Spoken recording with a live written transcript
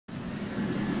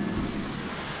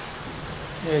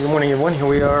Hey, good morning everyone. Here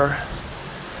we are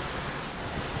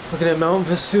looking at Mount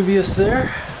Vesuvius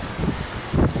there.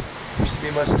 Used to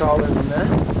be much taller than that.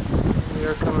 We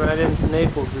are coming right into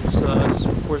Naples. It's just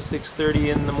before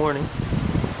 6:30 in the morning.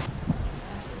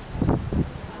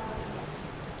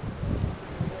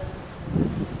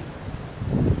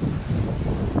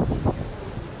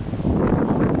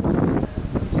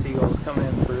 Seagulls coming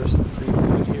in for some free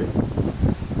food here.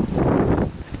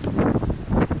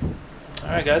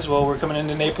 Alright guys, well we're coming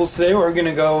into Naples today. We're going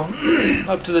to go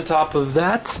up to the top of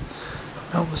that,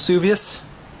 Mount Vesuvius.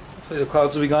 Hopefully the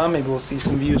clouds will be gone, maybe we'll see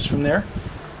some views from there.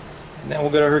 And then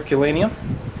we'll go to Herculaneum.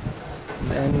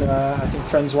 And then I think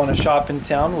friends want to shop in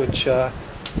town, which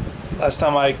last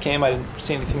time I came I didn't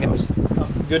see anything that was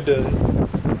good to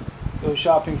go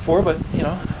shopping for, but you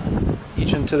know,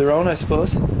 each unto their own I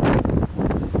suppose.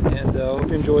 And hope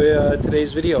you enjoy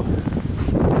today's video.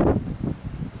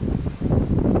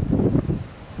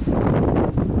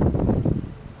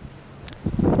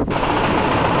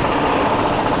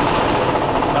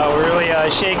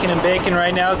 Shaking and baking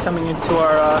right now, coming into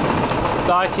our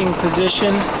docking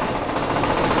position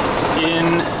in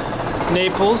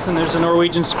Naples, and there's a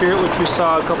Norwegian Spirit which we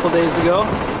saw a couple days ago.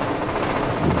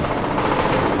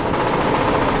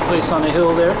 Place on a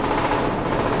hill there.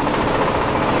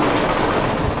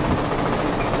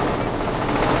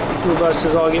 Tour bus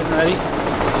is all getting ready.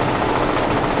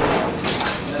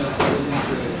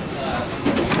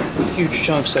 Huge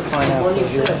chunks of pineapple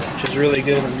here, which is really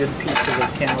good, and good pieces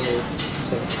of cantaloupe.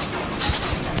 So,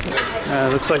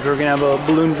 looks like we're gonna have a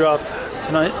balloon drop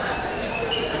tonight.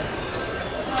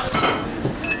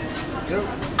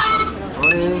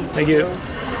 Thank you.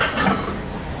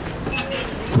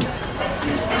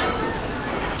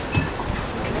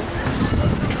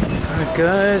 Alright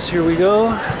guys, here we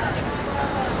go.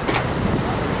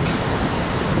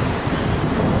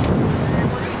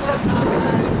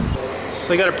 So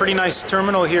they got a pretty nice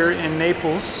terminal here in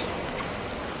Naples.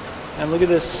 And look at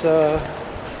this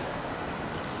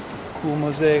cool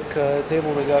mosaic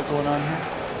table they got going on here.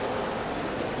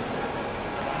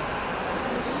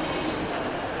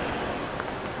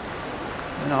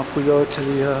 And off we go to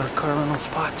the car rental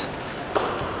spot.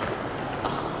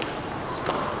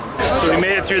 So we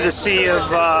made it through the sea of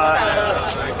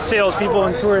salespeople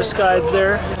and tourist guides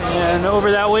there. And over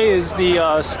that way is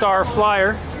the Star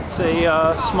Flyer. It's a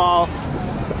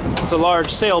it's a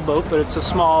large sailboat, but it's a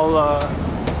small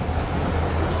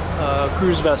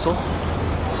cruise vessel,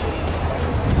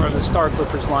 part of the Star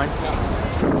Clippers line.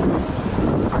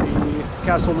 It's the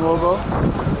Castle Nuovo.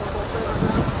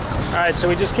 Alright, so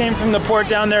we just came from the port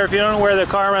down there. If you don't know where the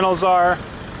car rentals are,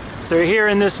 they're here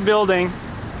in this building,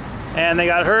 and they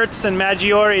got Hertz and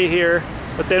Maggiore here,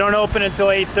 but they don't open until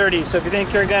 8:30. So if you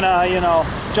think you're gonna, you know,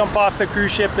 jump off the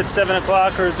cruise ship at 7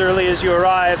 o'clock or as early as you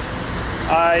arrive,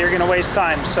 you're gonna waste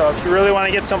time. So if you really want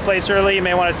to get someplace early, you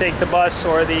may want to take the bus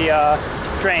or the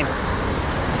train.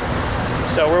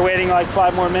 So we're waiting like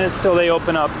 5 more minutes till they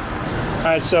open up.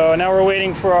 Alright, so now we're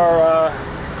waiting for our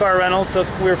car rental.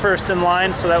 We were first in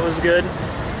line, so that was good.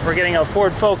 We're getting a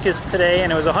Ford Focus today,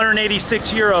 and it was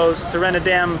 186 euros to rent a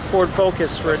damn Ford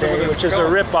Focus for a day, which is a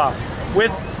rip-off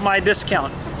with my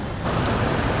discount.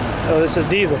 Oh, this is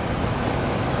diesel.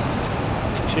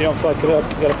 So you don't fuck it up,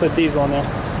 you gotta put diesel in there.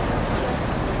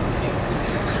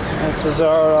 This is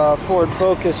our Ford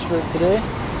Focus for today.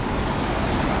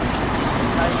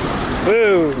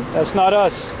 Boo! That's not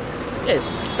us.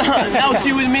 Yes. Now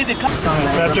see with me the car. So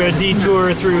after a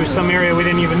detour through some area we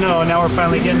didn't even know, now we're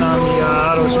finally getting on the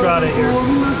autostrada here.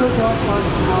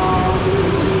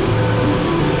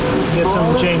 Get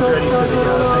some change ready for the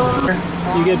thing.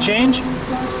 You get change?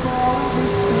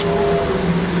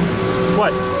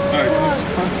 What? Alright, it's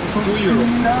 2 euro.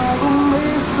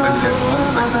 And yes, 1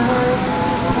 second.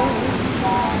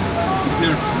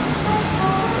 Here.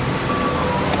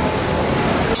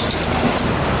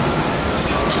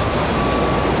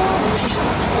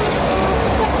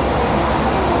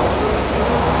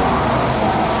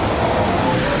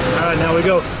 Alright, now we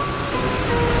go.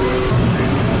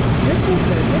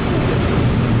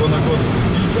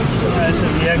 This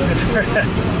is the exit for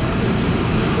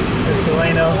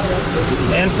Herculaneum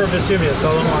and for Vesuvius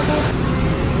all at once.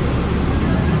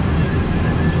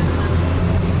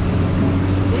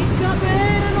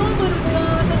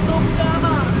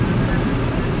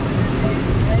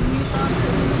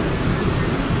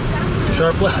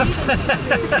 Sharp left.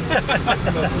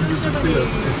 That's a good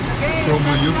GPS.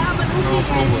 Probably you. No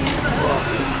problem.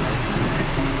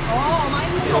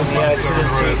 So many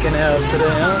accidents we can have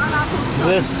today, huh?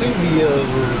 Vesuvius.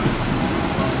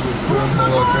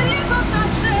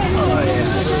 Oh yeah,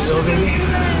 there we go, baby.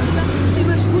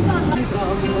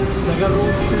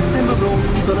 carrozza sempre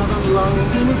pronta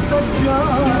dall'anche in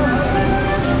stagione.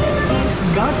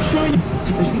 Gaccio in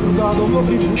scordato un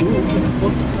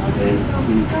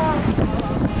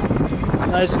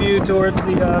Nice view towards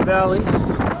the valley.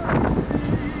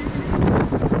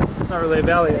 It's not really a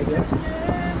valley, I guess.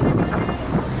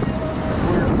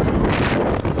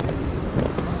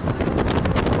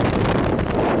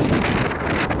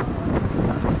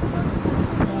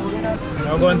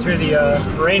 Now going through the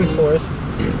rainforest.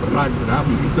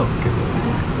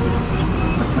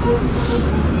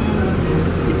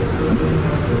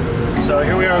 So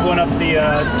here we are going up the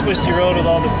twisty road with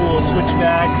all the cool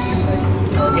switchbacks.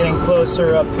 We're getting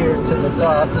closer up here to the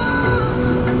top.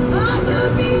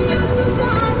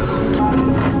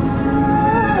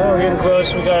 So we're getting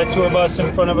close. We got a tour bus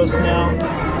in front of us now.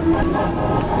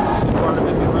 See part of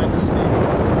it behind us maybe.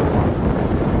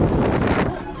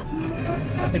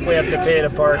 I think we have to pay to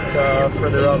park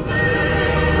further up.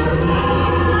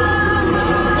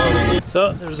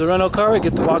 So there's a rental car. We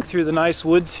get to walk through the nice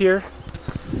woods here.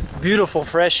 Beautiful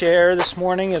fresh air this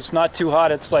morning. It's not too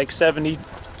hot. It's like 70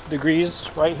 degrees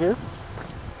right here.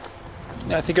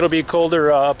 I think it'll be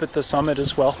colder up at the summit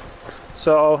as well.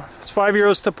 So it's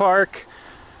 €5 to park,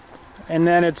 and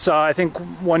then it's I think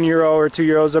 €1 or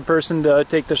 €2 a person to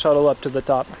take the shuttle up to the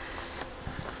top.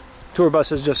 Tour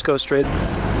buses just go straight.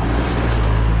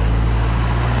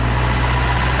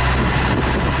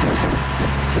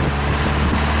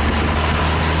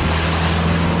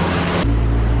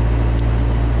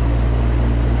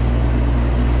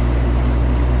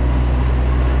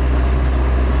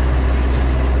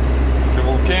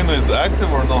 Is active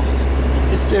or no?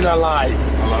 It's still alive.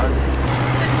 Alive?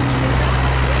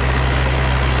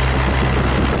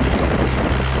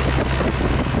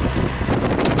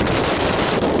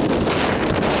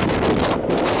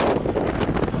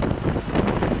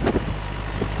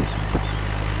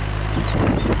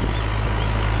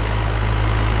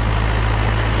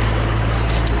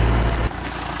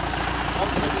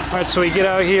 Alright, so we get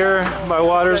out here, buy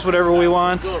waters, whatever we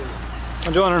want.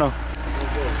 Buongiorno.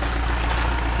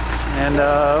 And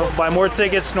buy more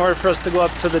tickets in order for us to go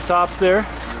up to the top there.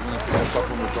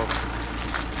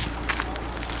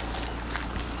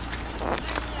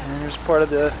 And there's part of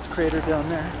the crater down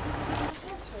there.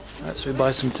 Alright, so we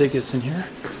buy some tickets in here.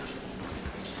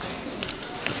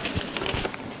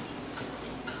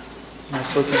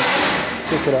 Nice looking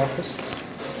ticket office.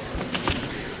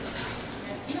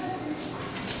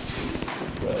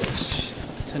 Price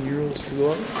 €10 to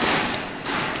go up.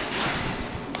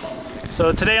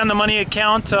 So today on the money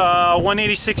account,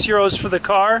 €186 for the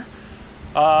car.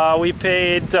 We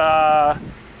paid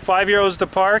 €5 to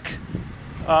park,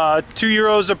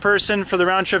 €2 a person for the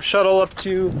round trip shuttle up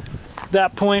to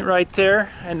that point right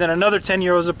there, and then another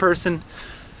 €10 a person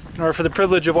in order for the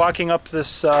privilege of walking up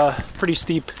this pretty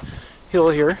steep hill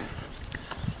here.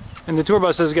 And the tour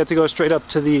buses get to go straight up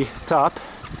to the top.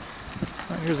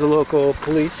 Here's the local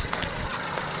police.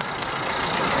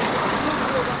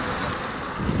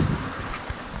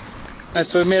 Alright,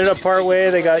 so we made it up part way.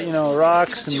 They got, you know,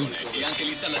 rocks and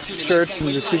shirts and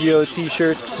Vesuvius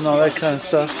t-shirts and all that kind of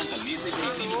stuff.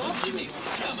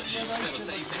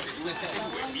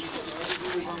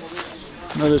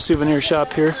 Another souvenir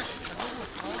shop here.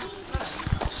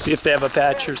 See if they have a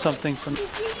patch or something from.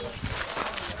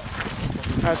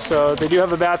 Alright, so they do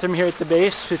have a bathroom here at the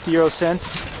base, 50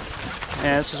 cents.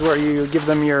 And this is where you give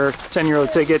them your €10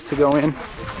 ticket to go in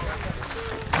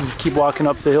and keep walking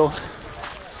up the hill.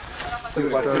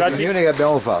 Grazie. Che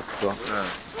abbiamo fatto.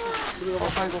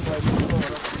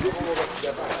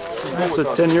 So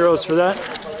 €10 for that.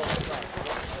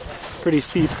 Pretty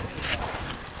steep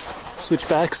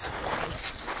switchbacks.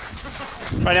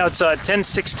 Right now it's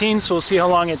 10:16, so we'll see how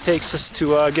long it takes us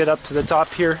to get up to the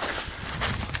top here.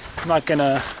 I'm not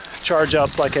gonna charge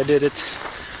up like I did at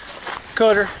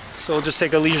Coder, so we'll just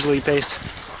take a leisurely pace.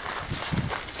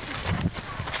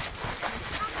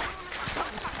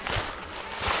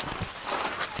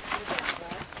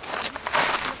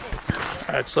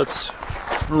 Alright, so let's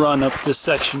run up this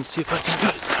section, see if I can do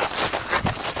it.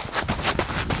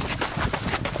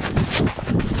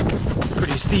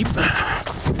 Pretty steep.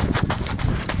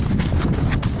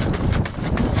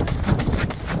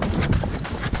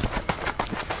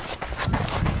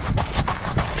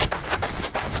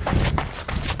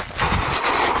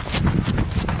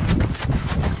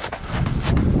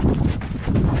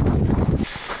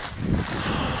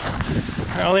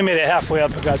 I only made it halfway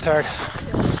up, I got tired.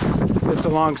 It's a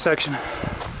long section.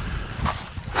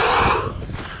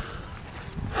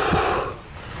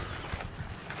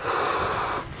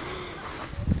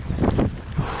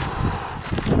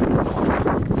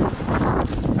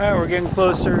 Alright, we're getting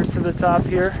closer to the top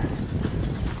here.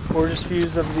 Gorgeous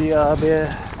views of the Bay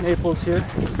of Naples here.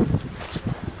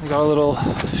 We got a little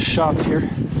shop here.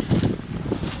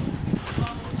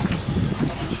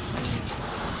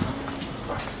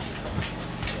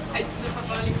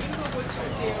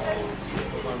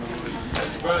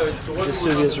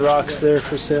 Vesuvius rocks there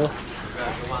for sale.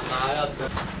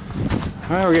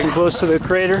 Alright, we're getting close to the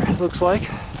crater, it looks like.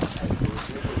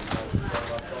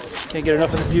 Can't get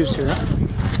enough of the views here, huh?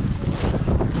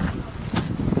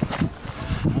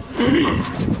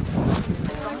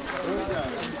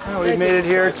 Well, we've made it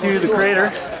here to the crater.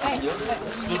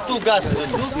 See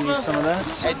some of that.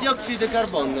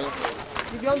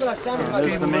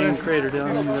 There's the main crater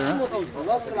down in there.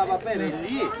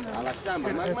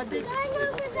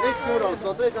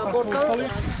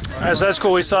 Alright, so that's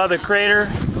cool. We saw the crater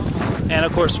and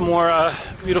of course more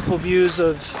beautiful views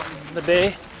of the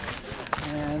bay.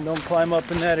 And don't climb up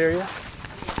in that area.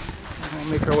 We'll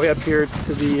make our way up here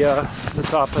to the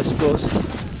top, I suppose.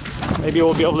 Maybe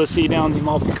we'll be able to see down the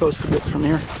Amalfi Coast a bit from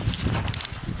here.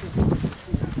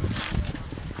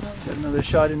 Got another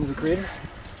shot into the crater.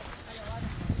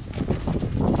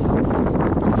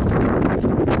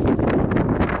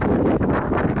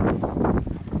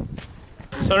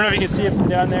 So I don't know if you can see it from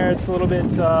down there. It's a little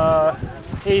bit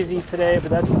hazy today, but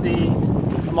that's the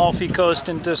Amalfi Coast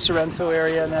into Sorrento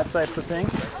area and that type of thing.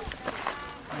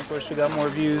 And of course, we got more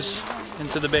views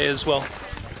into the bay as well.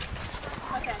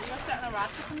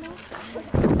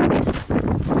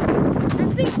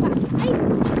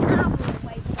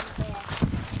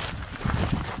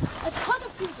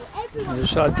 Another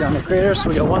shot down the crater, so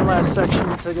we got one last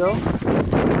section to go. All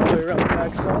the way around the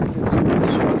backside, you can see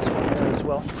these shots from there as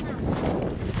well.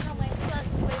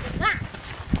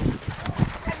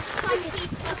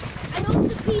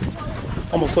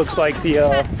 Almost looks like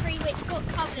the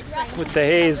with the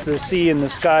haze, the sea and the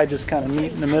sky just kind of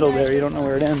meet in the middle there. You don't know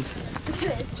where it ends.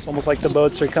 It's almost like the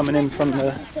boats are coming in from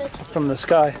the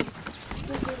sky.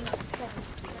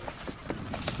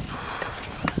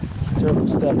 Terrible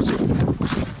steps.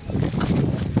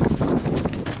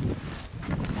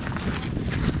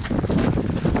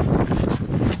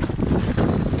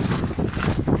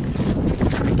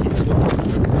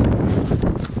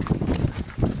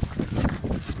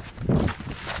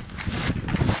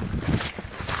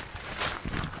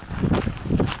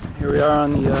 Here we are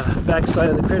on the back side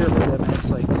of the crater. Look at that, man. It's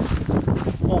like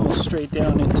almost straight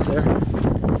down into there.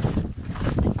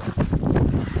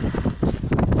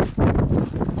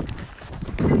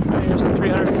 Here's a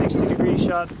 360-degree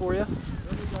shot for you.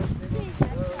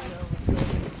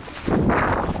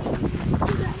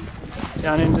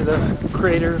 Down into the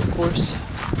crater, of course.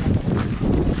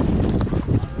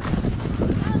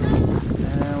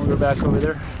 And we'll go back over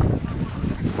there.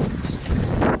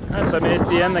 Alright, so I made it to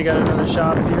the end. They got another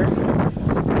shop here.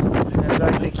 And in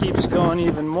fact, it keeps going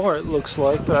even more, it looks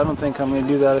like, but I don't think I'm going to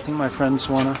do that. I think my friends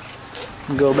want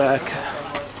to go back.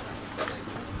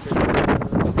 I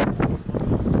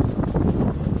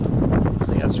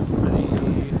think that's for the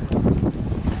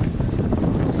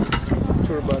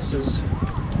tour buses.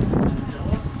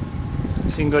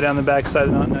 So you can go down the back side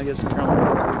of the mountain, I guess, if you're on one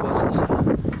of the tour buses.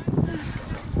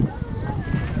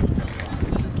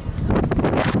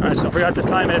 Alright, so I forgot to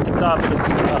time it at the top.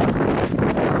 It's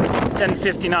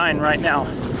 10:59 right now.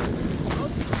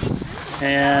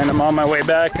 And I'm on my way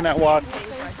back, and I walked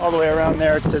all the way around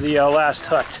there to the last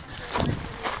hut.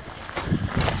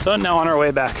 So now on our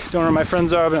way back. Don't know where my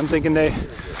friends are, but I'm thinking they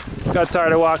got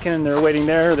tired of walking and they're waiting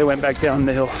there, or they went back down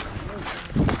the hill.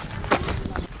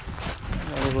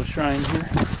 Got a little shrine here.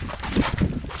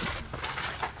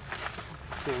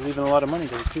 They're leaving a lot of money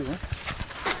there too, huh?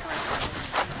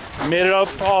 Made it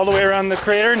up all the way around the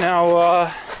crater.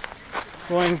 Now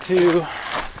going to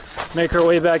make our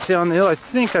way back down the hill. I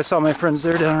think I saw my friends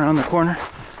there down around the corner.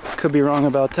 Could be wrong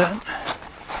about that.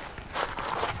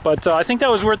 But I think that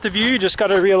was worth the view. You just got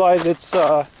to realize it's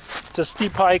a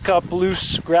steep hike up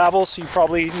loose gravel, so you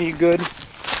probably need good,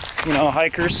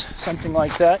 hikers, something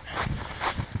like that.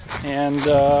 And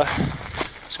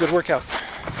it's a good workout.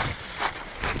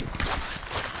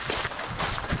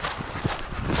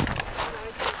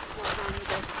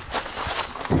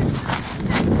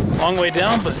 Long way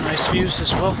down, but nice views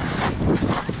as well.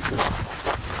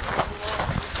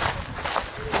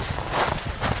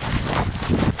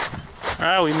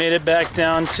 Alright, we made it back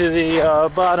down to the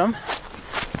bottom.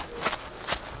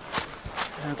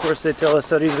 And of course they tell us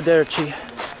arrivederci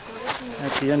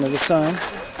at the end of the sign.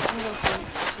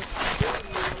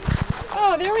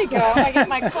 Oh, there we go. I got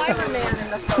my climber man in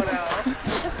the photo.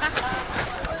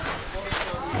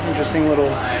 Interesting little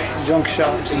junk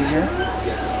shops in here.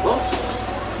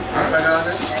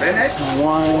 Bene? Some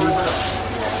wine.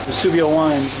 Vesuvio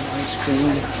wines and ice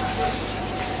cream.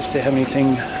 If they have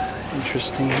anything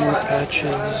interesting here.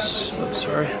 Patches. Oh,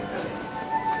 sorry.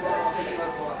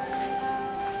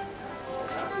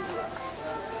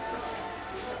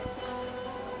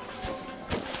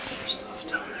 Stuff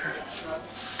down there.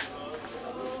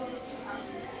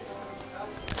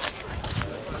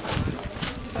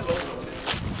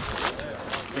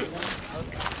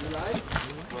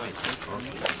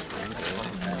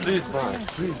 Please buy.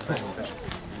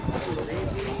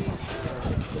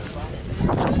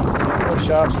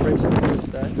 Shops, bracelets, this,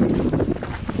 that.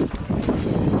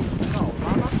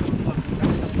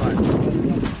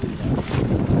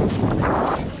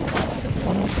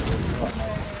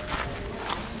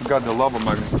 Got the lava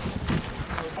magnets.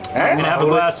 I'm gonna have a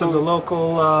glass of the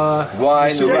local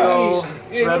Wine, Vesuvio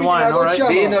red wine, all right?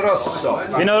 Vino rosso.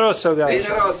 Vino Rosso, guys.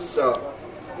 Vino rosso.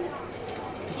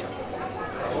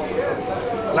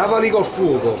 Lavali col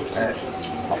fuoco.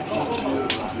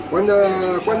 Quando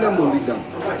ammolli?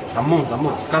 Ammonta.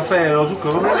 Caffè, lo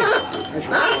zucchero, non è?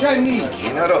 Jenny!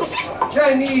 Vino rosso.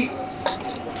 Jenny!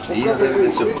 Vino del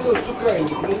Vesuvio. Zucchero,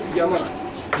 come ti chiama?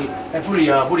 Pure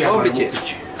io. Un bicchiere.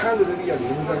 Quando devi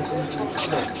chiamare? Non sai come si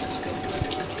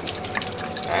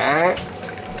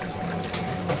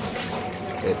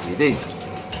E ti dico.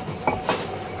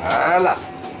 Voilà.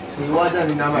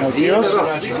 Vino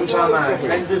rosso.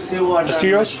 Just 2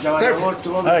 euros?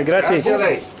 Perfetto. All right, grazie. Grazie a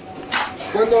lei.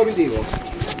 Quando lo vedevo?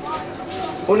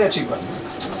 1,50.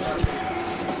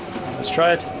 Let's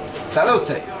try it.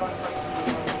 Salute.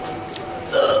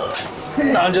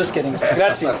 No, I'm just kidding.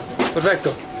 Grazie.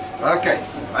 Perfecto. Ok,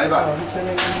 vai. All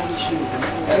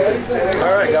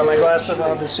right, got my glass of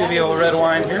Vesuvio red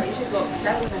wine here.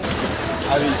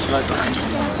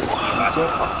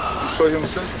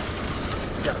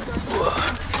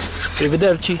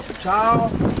 Arrivederci. Ciao!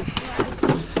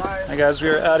 Hi guys, we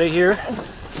are out of here.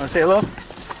 Want to say hello?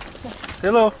 Say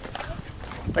hello.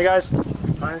 Bye guys.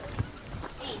 Bye.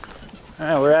 All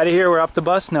right, we're out of here. We're off the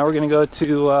bus. Now we're going to go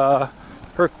to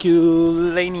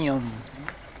Herculaneum.